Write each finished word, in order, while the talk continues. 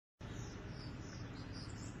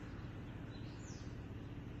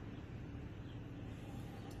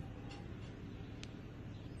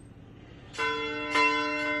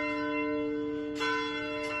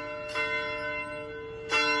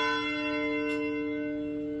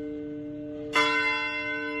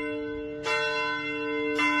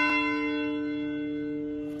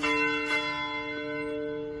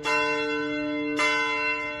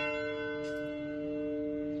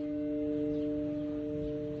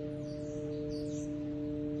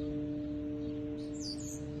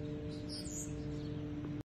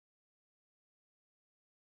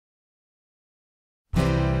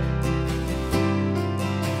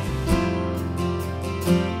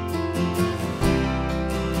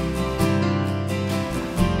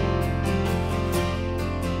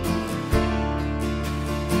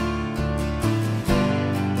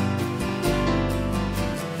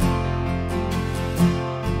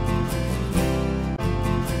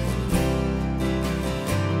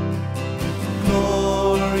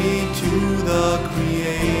to the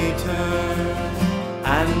Creator,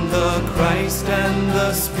 and the Christ and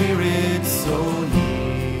the Spirit so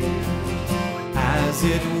near. As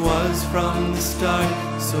it was from the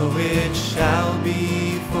start, so it shall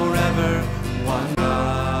be forever, one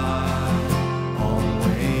God,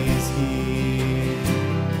 always here.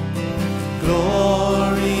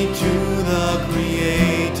 Glory to the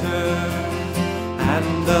Creator,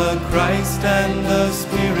 and the Christ and the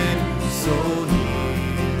Spirit so near.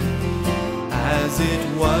 As it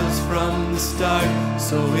was from the start,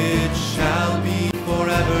 so it shall be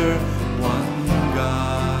forever, one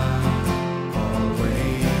God,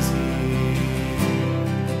 always here.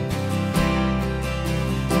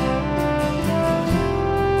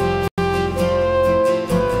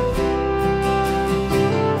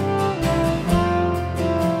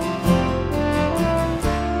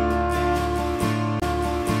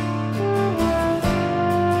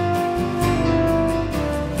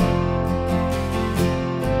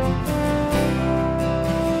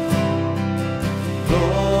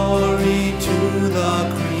 Glory to the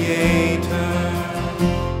Creator,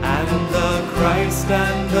 and the Christ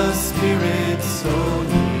and the Spirit so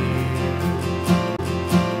near.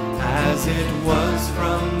 As it was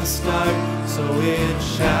from the start, so it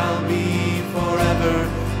shall be forever,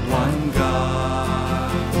 one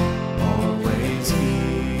God, always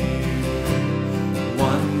here.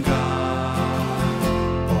 One God,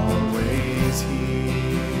 always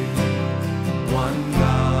here. One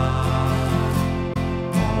God,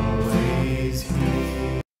 always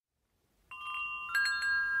here.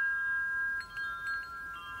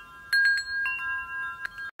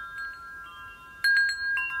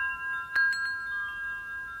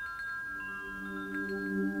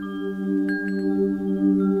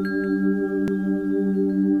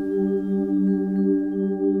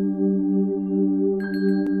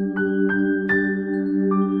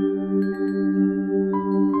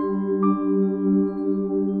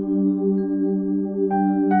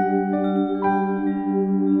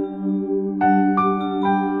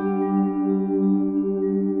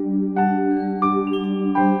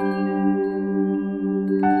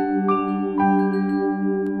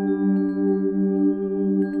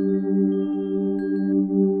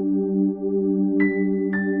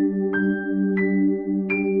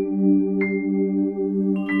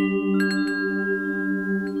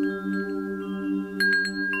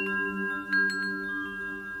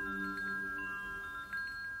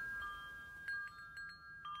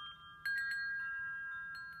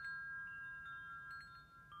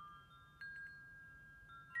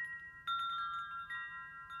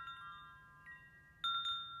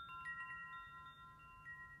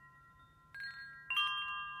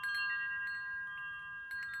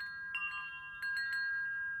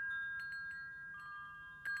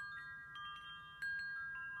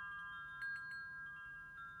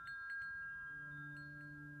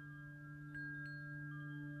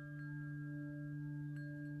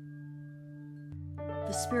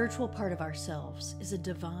 The spiritual part of ourselves is a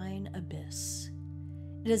divine abyss.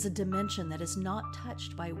 It is a dimension that is not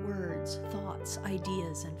touched by words, thoughts,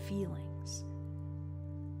 ideas, and feelings.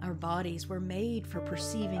 Our bodies were made for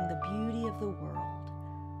perceiving the beauty of the world,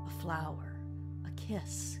 a flower, a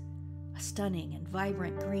kiss, a stunning and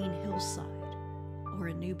vibrant green hillside, or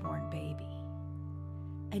a newborn baby.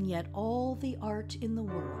 And yet all the art in the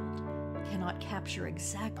world cannot capture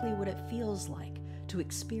exactly what it feels like to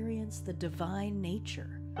experience the divine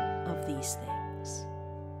nature of these things.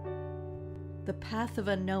 The path of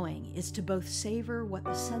unknowing is to both savor what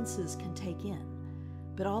the senses can take in,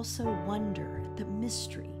 but also wonder at the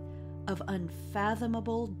mystery of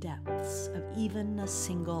unfathomable depths of even a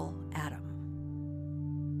single atom.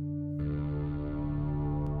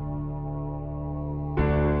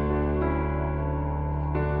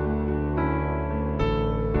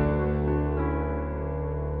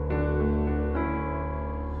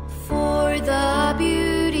 For the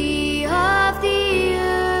beauty of the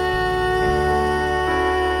earth,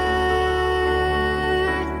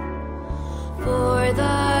 for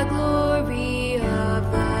the glory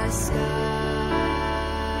of the skies,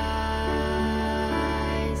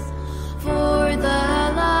 for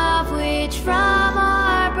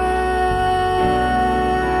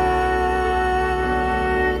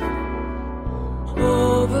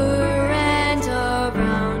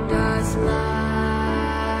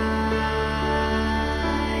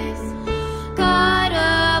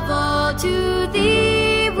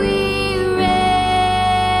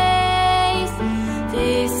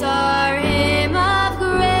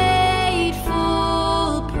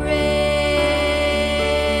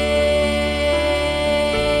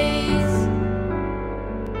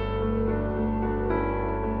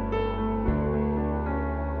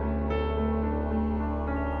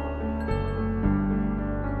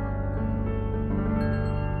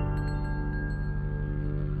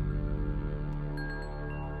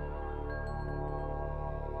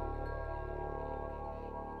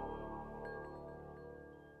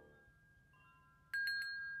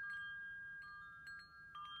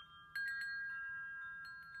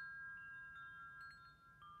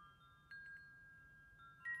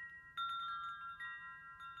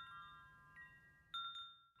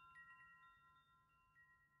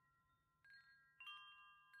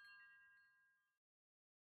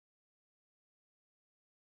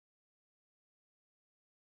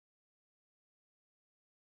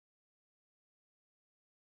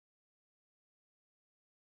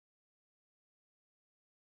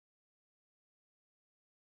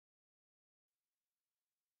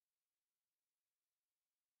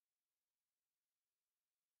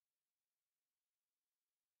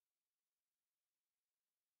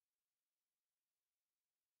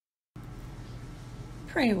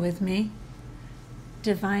Pray with me.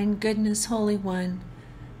 Divine goodness, Holy One,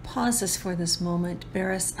 pause us for this moment,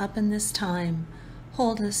 bear us up in this time,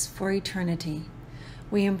 hold us for eternity.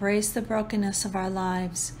 We embrace the brokenness of our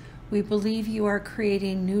lives. We believe you are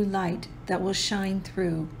creating new light that will shine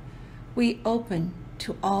through. We open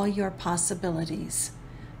to all your possibilities.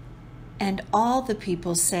 And all the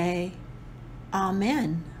people say,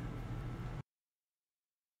 Amen.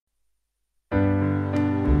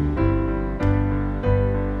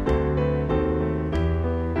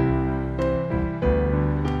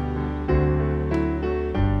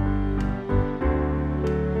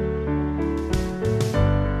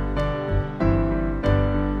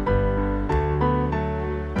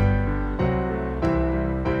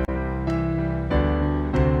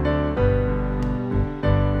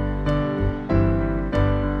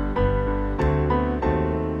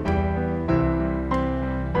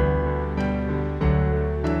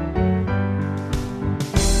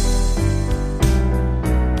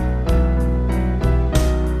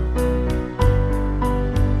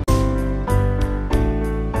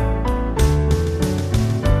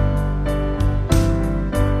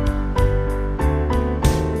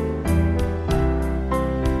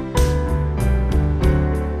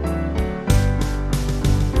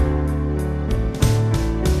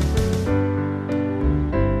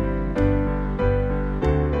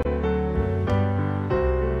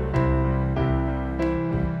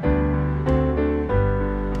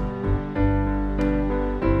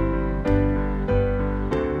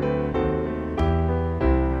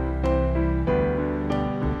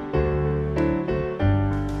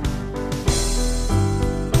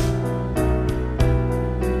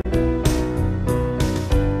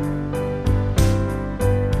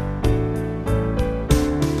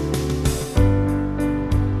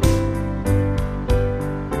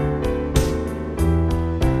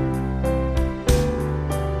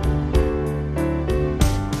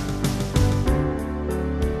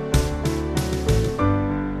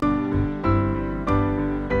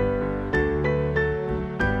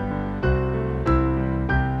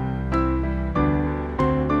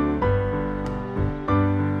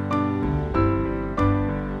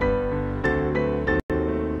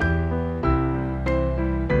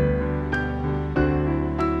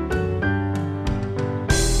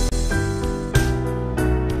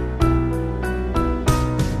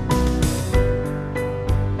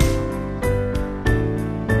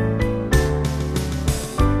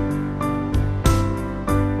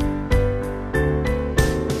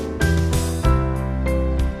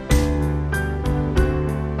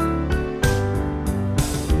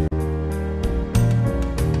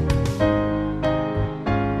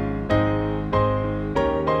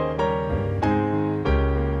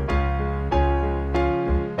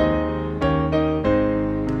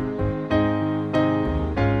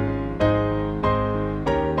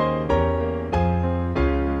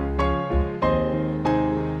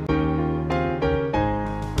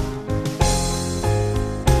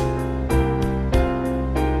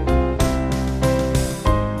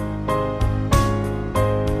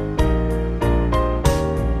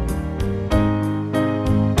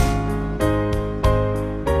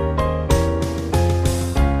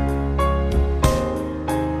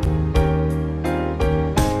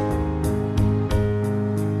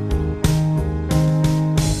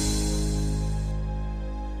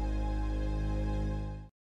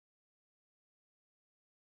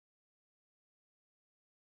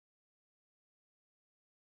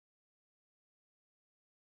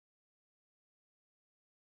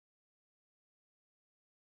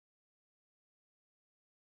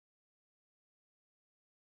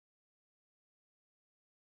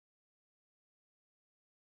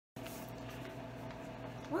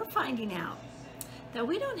 We're finding out that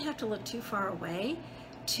we don't have to look too far away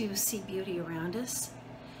to see beauty around us.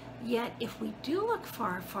 Yet, if we do look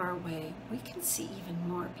far, far away, we can see even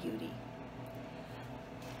more beauty.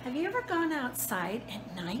 Have you ever gone outside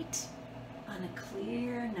at night, on a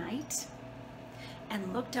clear night,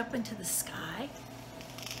 and looked up into the sky?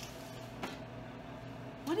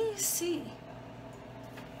 What do you see?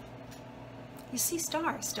 You see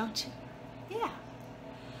stars, don't you? Yeah.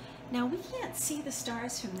 Now, we can't see the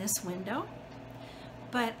stars from this window,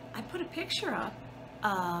 but I put a picture up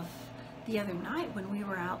of the other night when we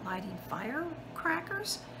were out lighting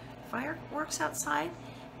fireworks outside,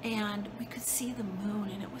 and we could see the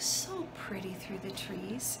moon, and it was so pretty through the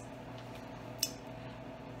trees.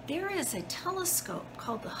 There is a telescope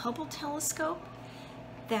called the Humboldt telescope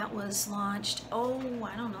that was launched, I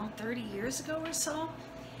don't know, 30 years ago or so.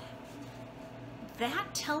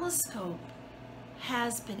 That telescope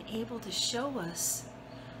has been able to show us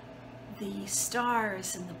the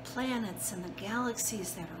stars and the planets and the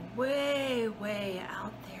galaxies that are way, way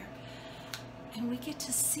out there. And we get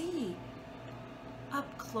to see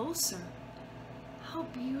up closer how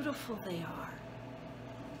beautiful they are.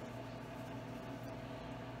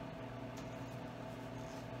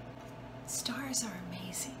 Stars are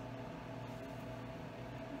amazing,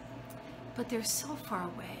 but they're so far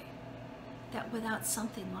away that without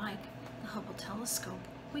something like the Hubble telescope,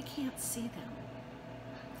 we can't see them.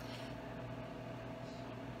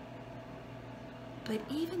 But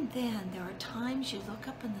even then, there are times you look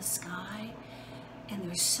up in the sky and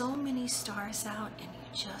there's so many stars out and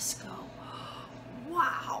you just go,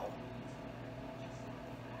 wow.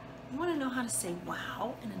 You want to know how to say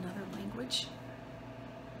wow in another language?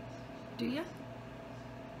 Do you?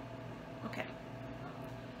 Okay.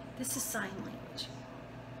 This is sign language.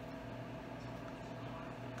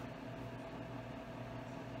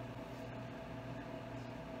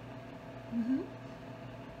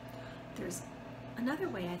 There's another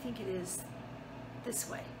way, I think it is this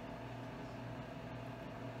way.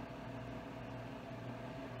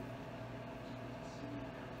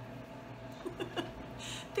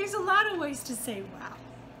 There's a lot of ways to say wow.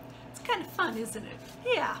 It's kind of fun, isn't it?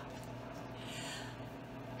 Yeah.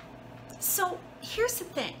 So here's the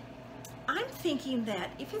thing. I'm thinking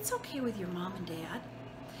that if it's okay with your mom and dad,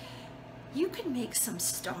 you can make some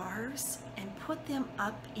stars and put them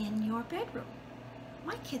up in your bedroom.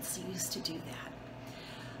 My kids used to do that.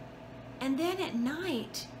 And then at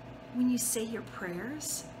night, when you say your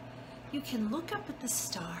prayers, you can look up at the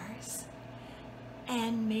stars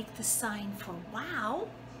and make the sign for wow.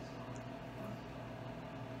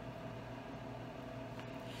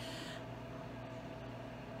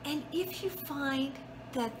 And if you find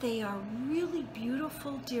that they are really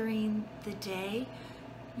beautiful during the day,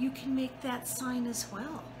 you can make that sign as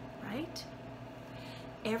well, right?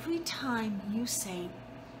 Every time you say,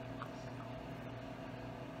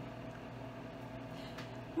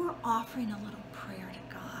 we're offering a little prayer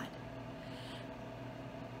to God,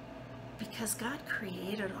 because God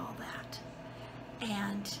created all that.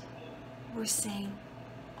 And we're saying,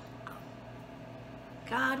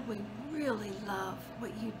 God, we really love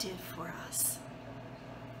what you did for us.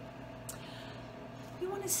 You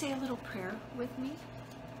want to say a little prayer with me?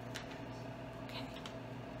 Okay.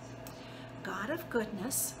 God of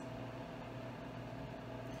goodness,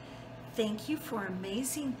 thank you for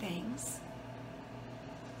amazing things.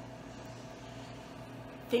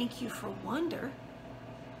 Thank you for wonder.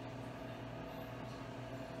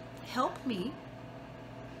 Help me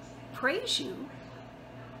praise you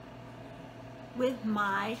with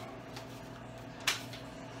my,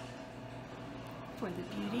 for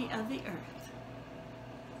the beauty of the earth.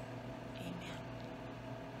 Amen.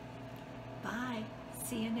 Bye.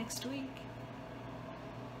 See you next week.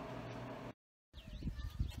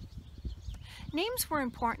 Names were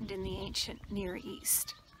important in the ancient Near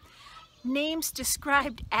East. Names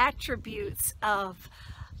described attributes of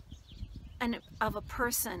a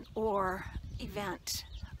person or event,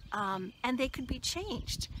 and they could be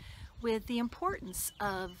changed with the importance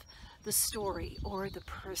of the story or the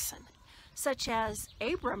person, such as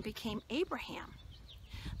Abram became Abraham.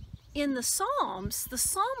 In the Psalms, the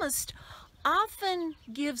psalmist often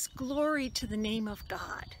gives glory to the name of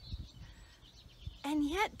God. And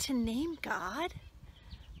yet to name God,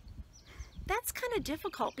 that's kind of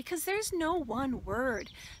difficult because there's no one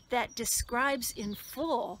word that describes in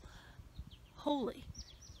full holy.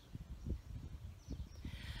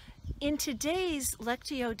 In today's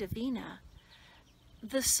Lectio Divina,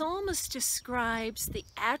 the psalmist describes the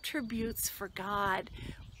attributes for God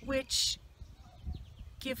which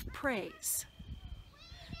give praise.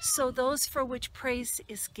 So those for which praise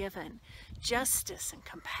is given, justice and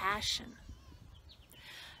compassion.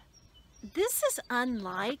 This is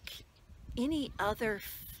unlike any other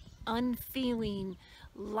unfeeling,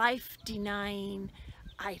 life-denying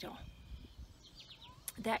idol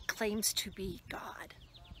that claims to be God.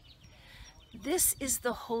 This is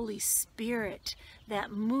the Holy Spirit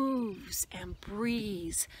that moves and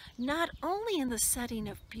breathes, not only in the setting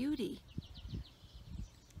of beauty,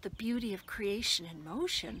 the beauty of creation and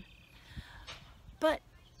motion, but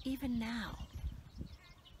even now.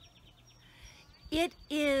 It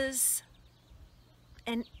is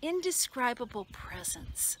an indescribable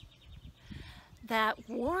presence that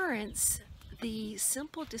warrants the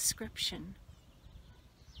simple description,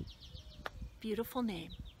 beautiful name.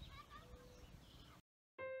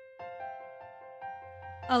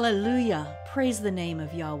 Alleluia! Praise the name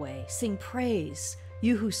of Yahweh. Sing praise,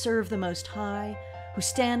 you who serve the Most High, who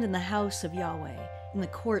stand in the house of Yahweh, in the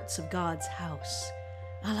courts of God's house.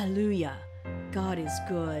 Alleluia! God is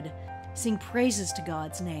good, Sing praises to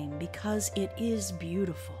God's name because it is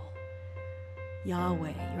beautiful.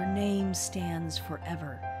 Yahweh, your name stands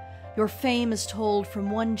forever. Your fame is told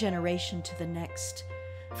from one generation to the next.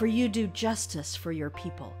 For you do justice for your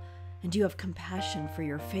people, and you have compassion for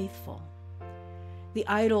your faithful. The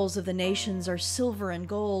idols of the nations are silver and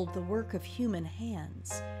gold, the work of human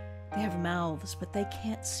hands. They have mouths, but they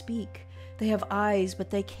can't speak. They have eyes, but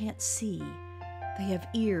they can't see. They have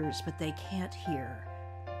ears, but they can't hear.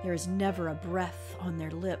 There is never a breath on their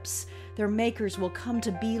lips. Their makers will come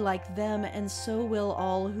to be like them, and so will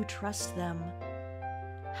all who trust them.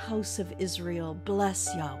 House of Israel,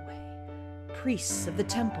 bless Yahweh. Priests of the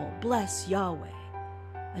temple, bless Yahweh.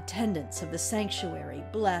 Attendants of the sanctuary,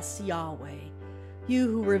 bless Yahweh. You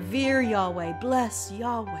who revere Yahweh, bless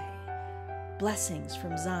Yahweh. Blessings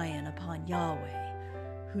from Zion upon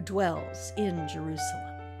Yahweh, who dwells in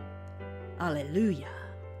Jerusalem. Alleluia.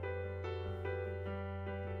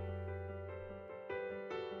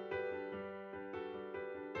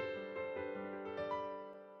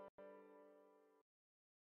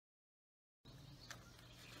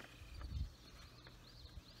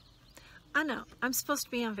 I know, I'm supposed to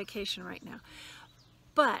be on vacation right now,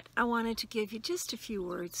 but I wanted to give you just a few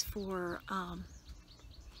words for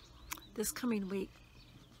this coming week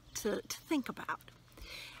to think about.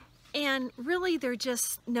 And really, they're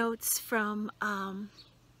just notes from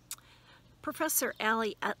Professor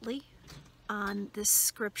Allie Utley on this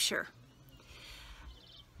scripture.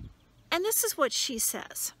 And this is what she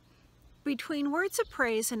says. Between words of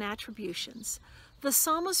praise and attributions, the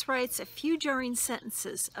psalmist writes a few jarring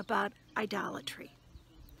sentences about idolatry.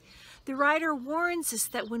 The writer warns us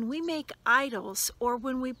that when we make idols, or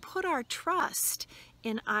when we put our trust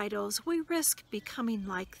in idols, we risk becoming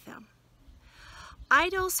like them.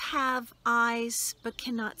 Idols have eyes but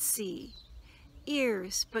cannot see,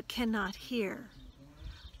 ears but cannot hear.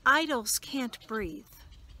 Idols can't breathe.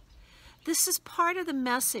 This is part of the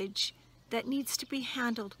message that needs to be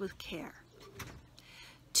handled with care.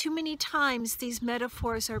 Too many times these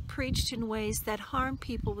metaphors are preached in ways that harm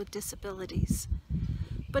people with disabilities.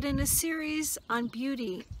 But in a series on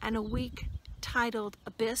beauty and a week titled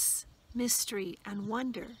Abyss, Mystery, and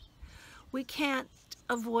Wonder, we can't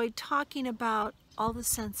avoid talking about all the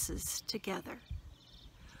senses together.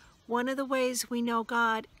 One of the ways we know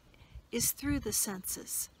God is through the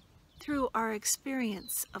senses, through our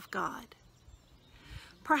experience of God.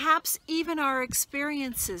 Perhaps even our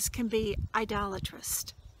experiences can be idolatrous.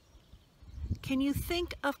 Can you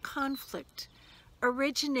think of conflict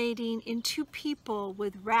originating in two people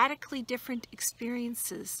with radically different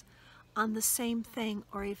experiences on the same thing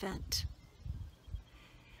or event?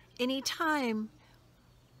 Anytime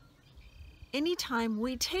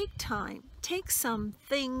we take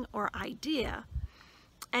something or idea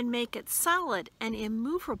and make it solid and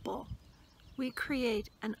immovable, we create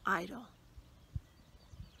an idol.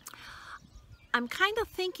 I'm kind of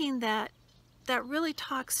thinking that really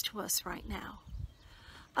talks to us right now,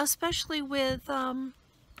 especially with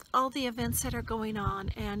all the events that are going on,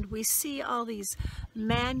 and we see all these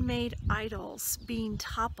man-made idols being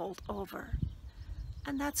toppled over,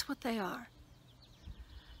 and that's what they are.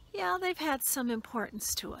 Yeah, they've had some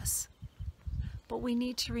importance to us, but we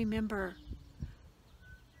need to remember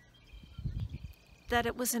that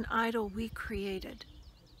it was an idol we created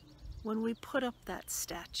when we put up that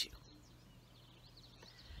statue.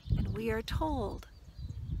 And we are told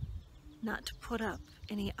not to put up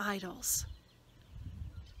any idols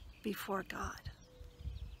before God.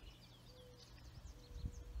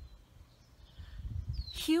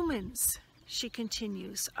 Humans, she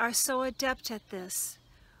continues, are so adept at this.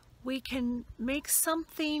 We can make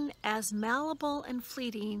something as malleable and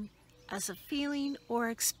fleeting as a feeling or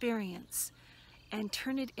experience and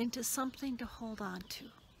turn it into something to hold on to.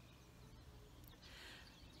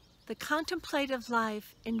 The contemplative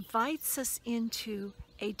life invites us into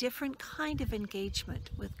a different kind of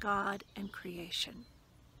engagement with God and creation.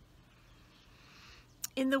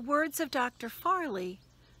 In the words of Dr. Farley,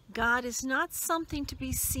 God is not something to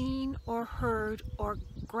be seen or heard or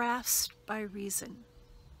grasped by reason.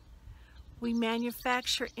 We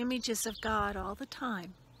manufacture images of God all the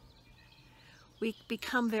time. We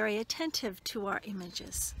become very attentive to our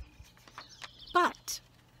images. But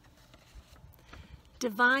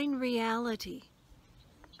divine reality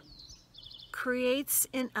creates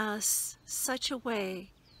in us such a way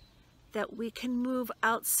that we can move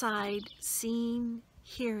outside seeing,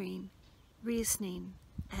 hearing, reasoning,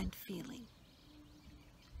 and feeling.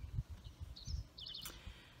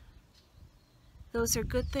 Those are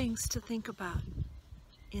good things to think about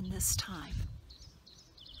in this time.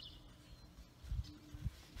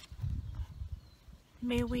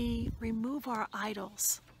 May we remove our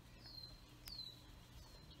idols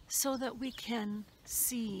so that we can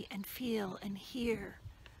see and feel and hear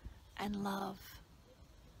and love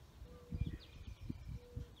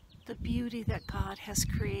the beauty that God has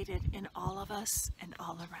created in all of us and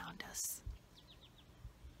all around us.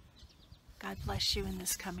 God bless you in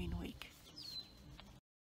this coming week.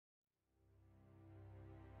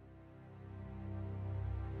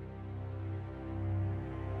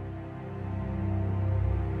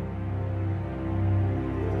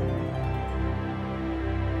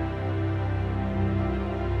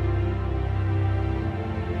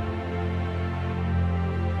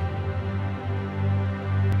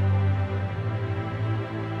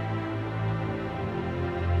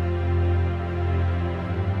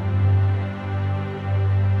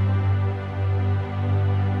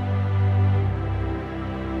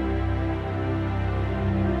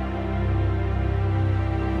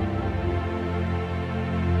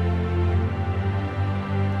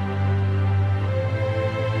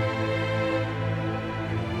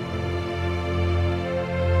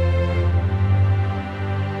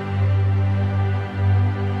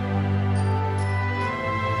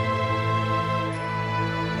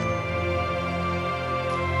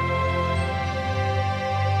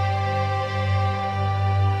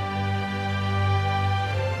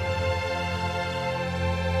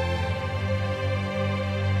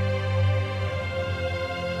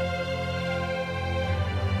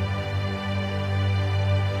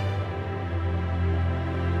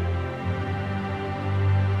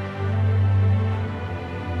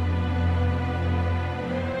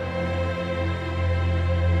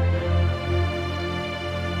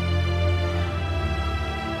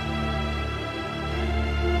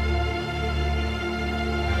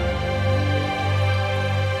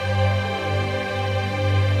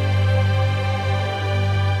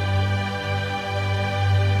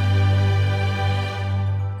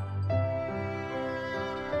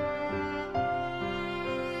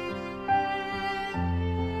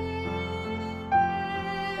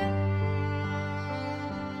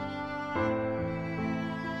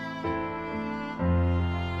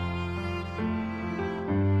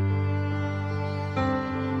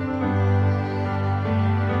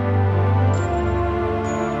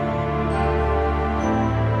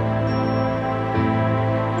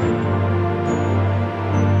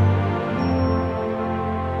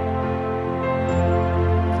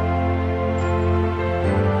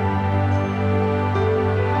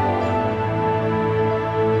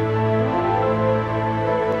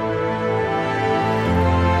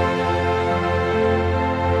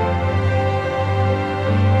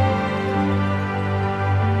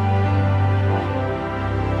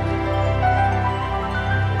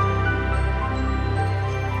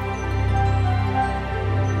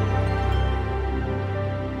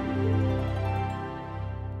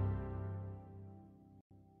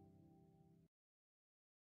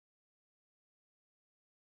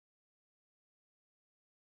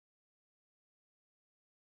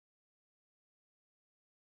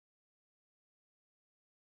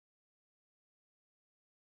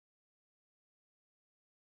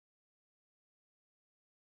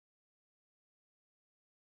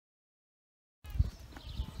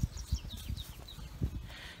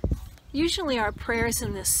 Usually our prayers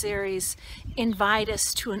in this series invite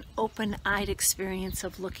us to an open-eyed experience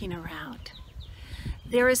of looking around.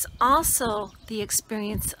 There is also the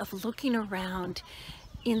experience of looking around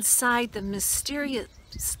inside the mysterious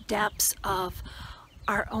depths of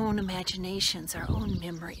our own imaginations, our own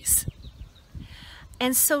memories.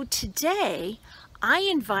 And so today, I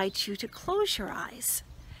invite you to close your eyes,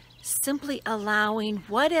 simply allowing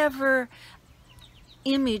whatever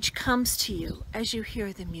image comes to you as you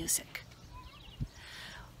hear the music.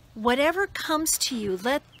 Whatever comes to you,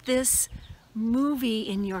 let this movie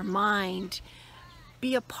in your mind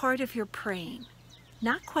be a part of your praying,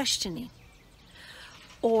 not questioning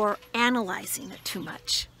or analyzing it too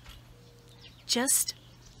much. Just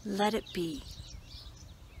let it be.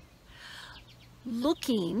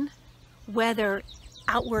 Looking, whether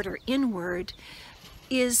outward or inward,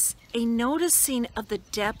 is a noticing of the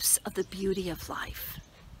depths of the beauty of life.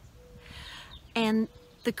 And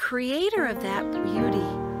the creator of that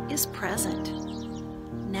beauty is present,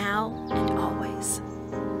 now and always.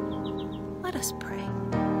 Let us pray.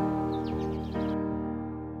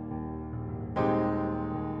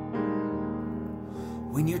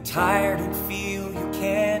 When you're tired and feel you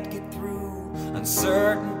can't get through,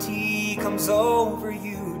 uncertainty comes over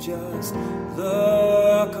you, just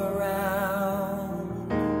look around.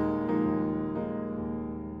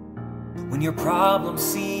 when your problems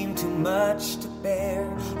seem too much to bear,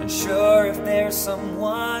 unsure if there's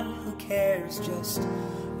someone who cares, just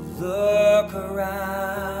look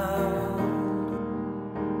around.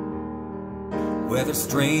 Whether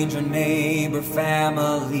stranger, neighbor,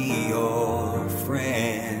 family, or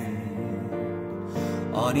friend,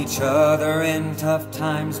 on each other in tough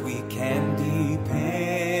times we can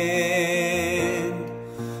depend.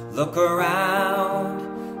 Look around,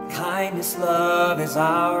 kindness, love is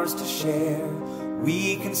ours to share.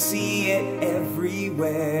 We can see it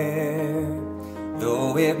everywhere.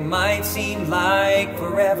 Though it might seem like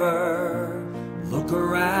forever, look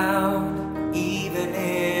around, even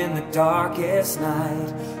in the darkest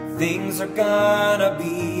night, things are gonna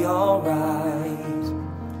be alright.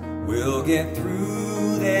 We'll get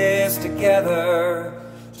through this together,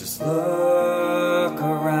 just look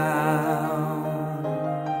around.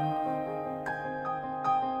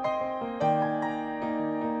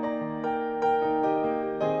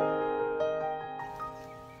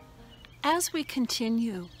 As we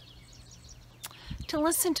continue to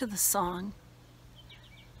listen to the song,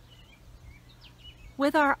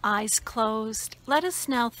 with our eyes closed, let us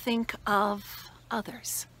now think of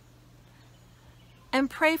others and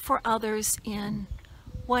pray for others in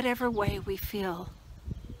whatever way we feel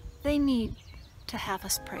they need to have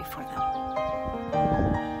us pray for them.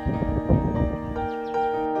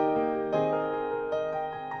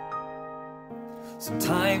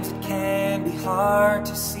 Sometimes it can be hard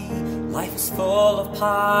to see. Life is full of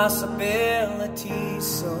possibilities,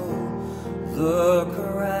 so look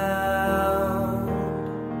around.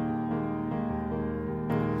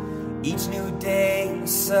 Each new day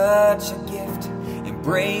is such a gift.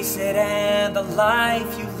 Embrace it and the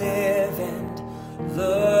life you live, and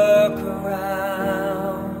look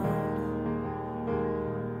around.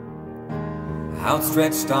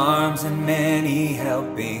 Outstretched arms and many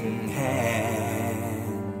helping hands.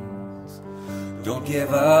 Don't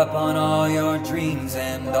give up on all your dreams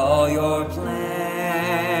and all your plans.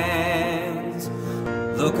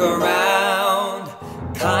 Look around,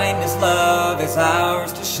 kindness, love is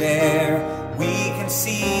ours to share. We can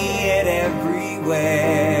see it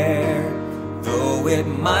everywhere. Though it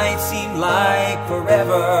might seem like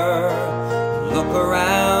forever, look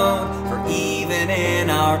around, for even in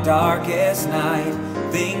our darkest night,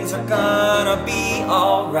 things are gonna be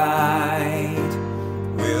alright.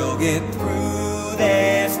 We'll get through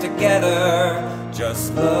this together,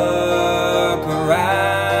 just look around.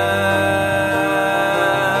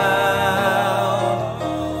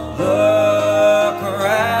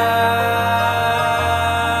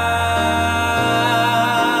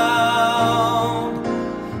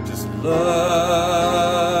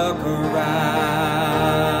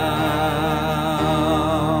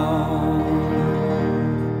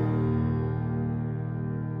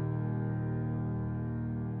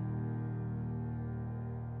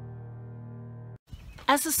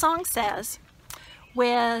 As the song says,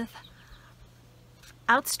 with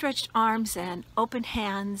outstretched arms and open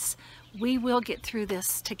hands, we will get through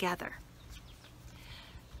this together.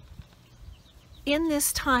 In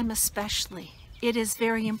this time especially, it is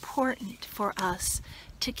very important for us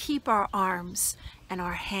to keep our arms and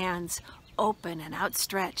our hands open and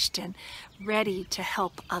outstretched and ready to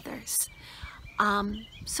help others.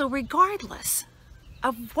 So regardless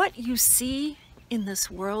of what you see in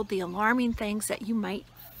this world, the alarming things that you might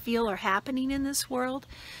feel are happening in this world,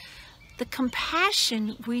 the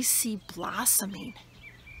compassion we see blossoming,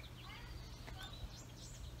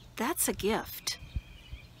 that's a gift.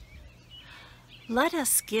 Let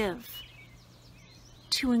us give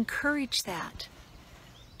to encourage that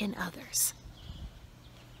in others.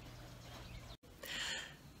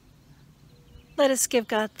 Let us give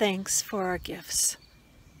God thanks for our gifts.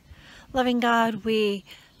 Loving God, we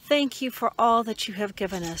thank you for all that you have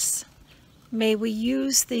given us. May we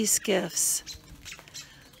use these gifts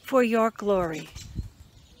for your glory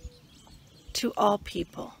to all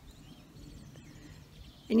people.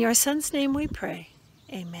 In your Son's name we pray.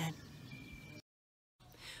 Amen.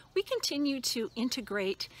 We continue to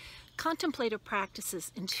integrate contemplative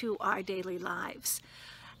practices into our daily lives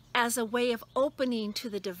as a way of opening to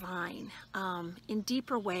the divine in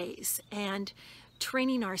deeper ways and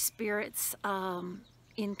training our spirits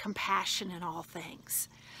in compassion in all things.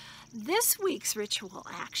 This week's ritual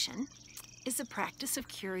action is a practice of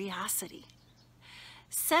curiosity.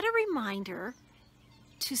 Set a reminder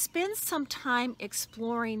to spend some time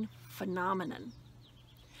exploring phenomenon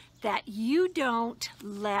that you don't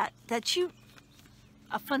that you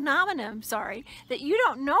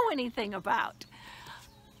don't know anything about.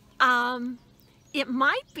 It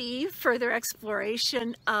might be further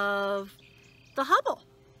exploration of the Hubble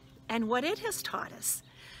and what it has taught us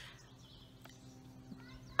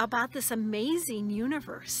about this amazing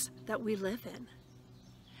universe that we live in.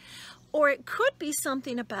 Or it could be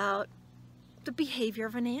something about the behavior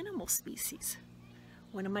of an animal species.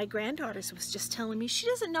 One of my granddaughters was just telling me she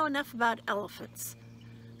doesn't know enough about elephants,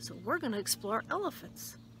 so we're going to explore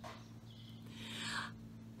elephants.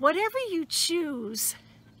 Whatever you choose,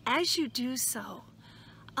 as you do so,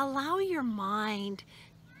 allow your mind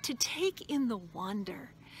to take in the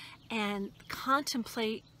wonder and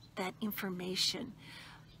contemplate that information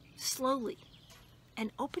slowly,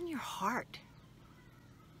 and open your heart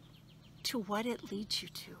to what it leads you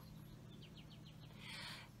to.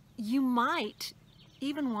 You might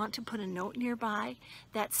even want to put a note nearby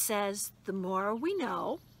that says, the more we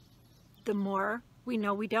know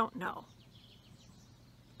we don't know.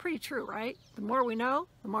 Pretty true, right? The more we know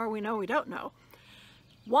we don't know.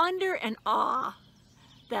 Wonder and awe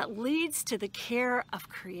that leads to the care of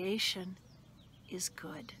creation is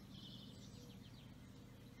good.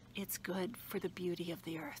 It's good for the beauty of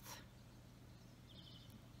the earth.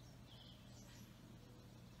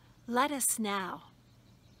 Let us now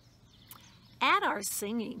add our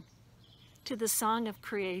singing to the song of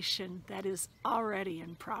creation that is already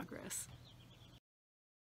in progress.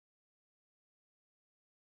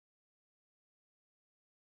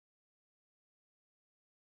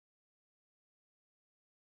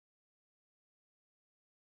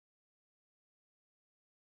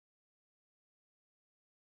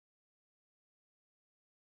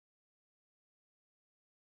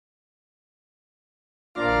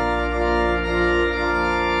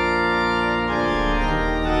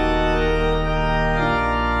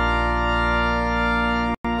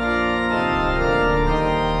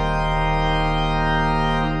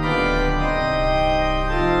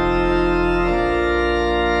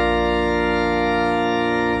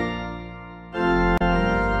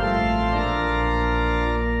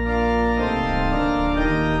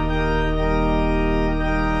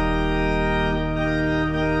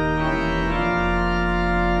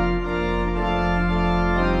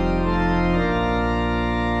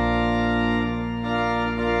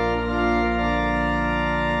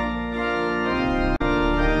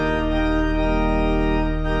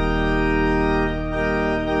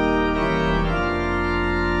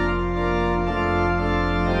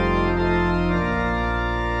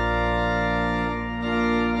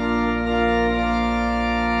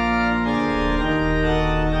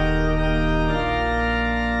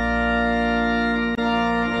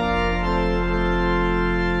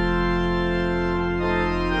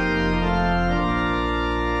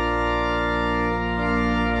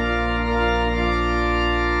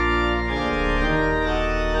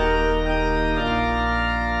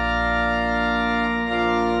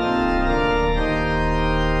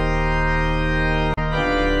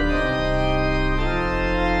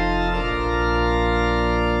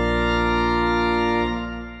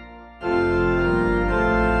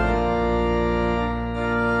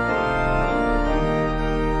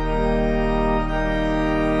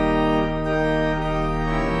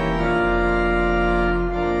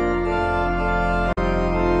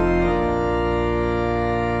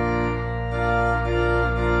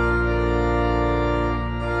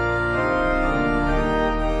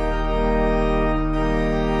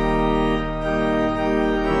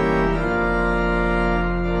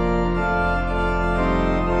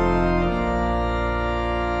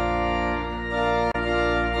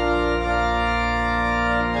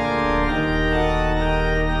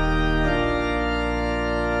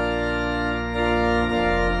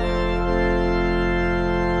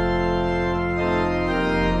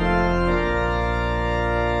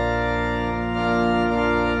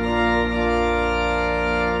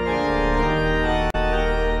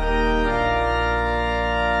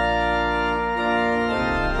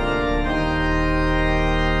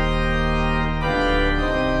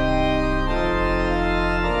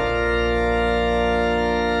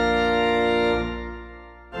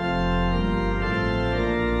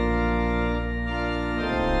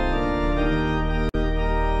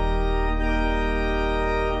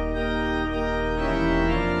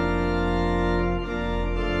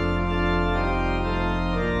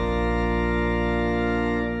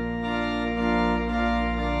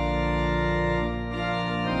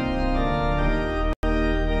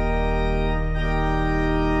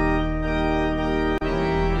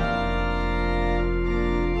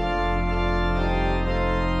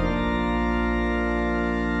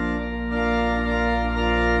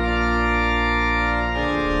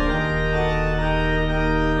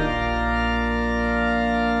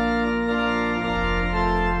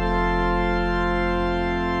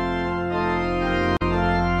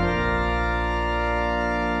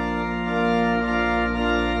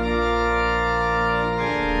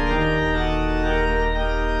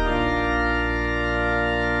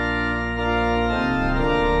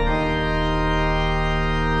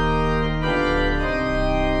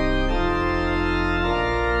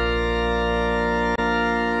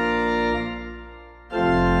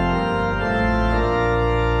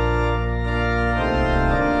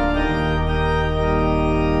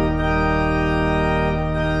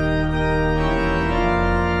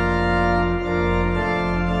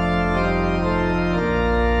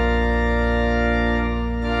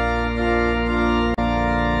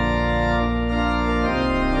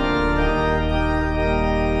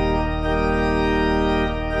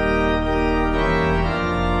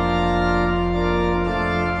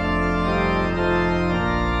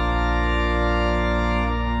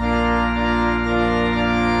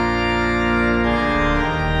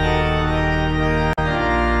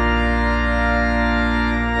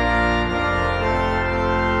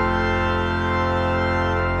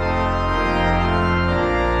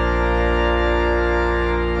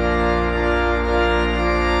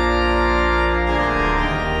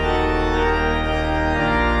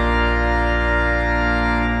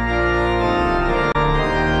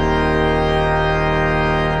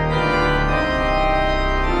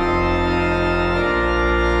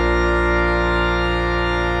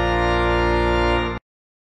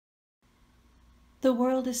 The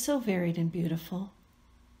world is so varied and beautiful.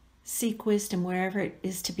 Seek wisdom wherever it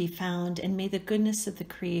is to be found, and may the goodness of the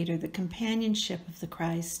Creator, the companionship of the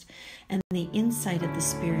Christ, and the insight of the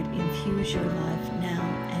Spirit infuse your life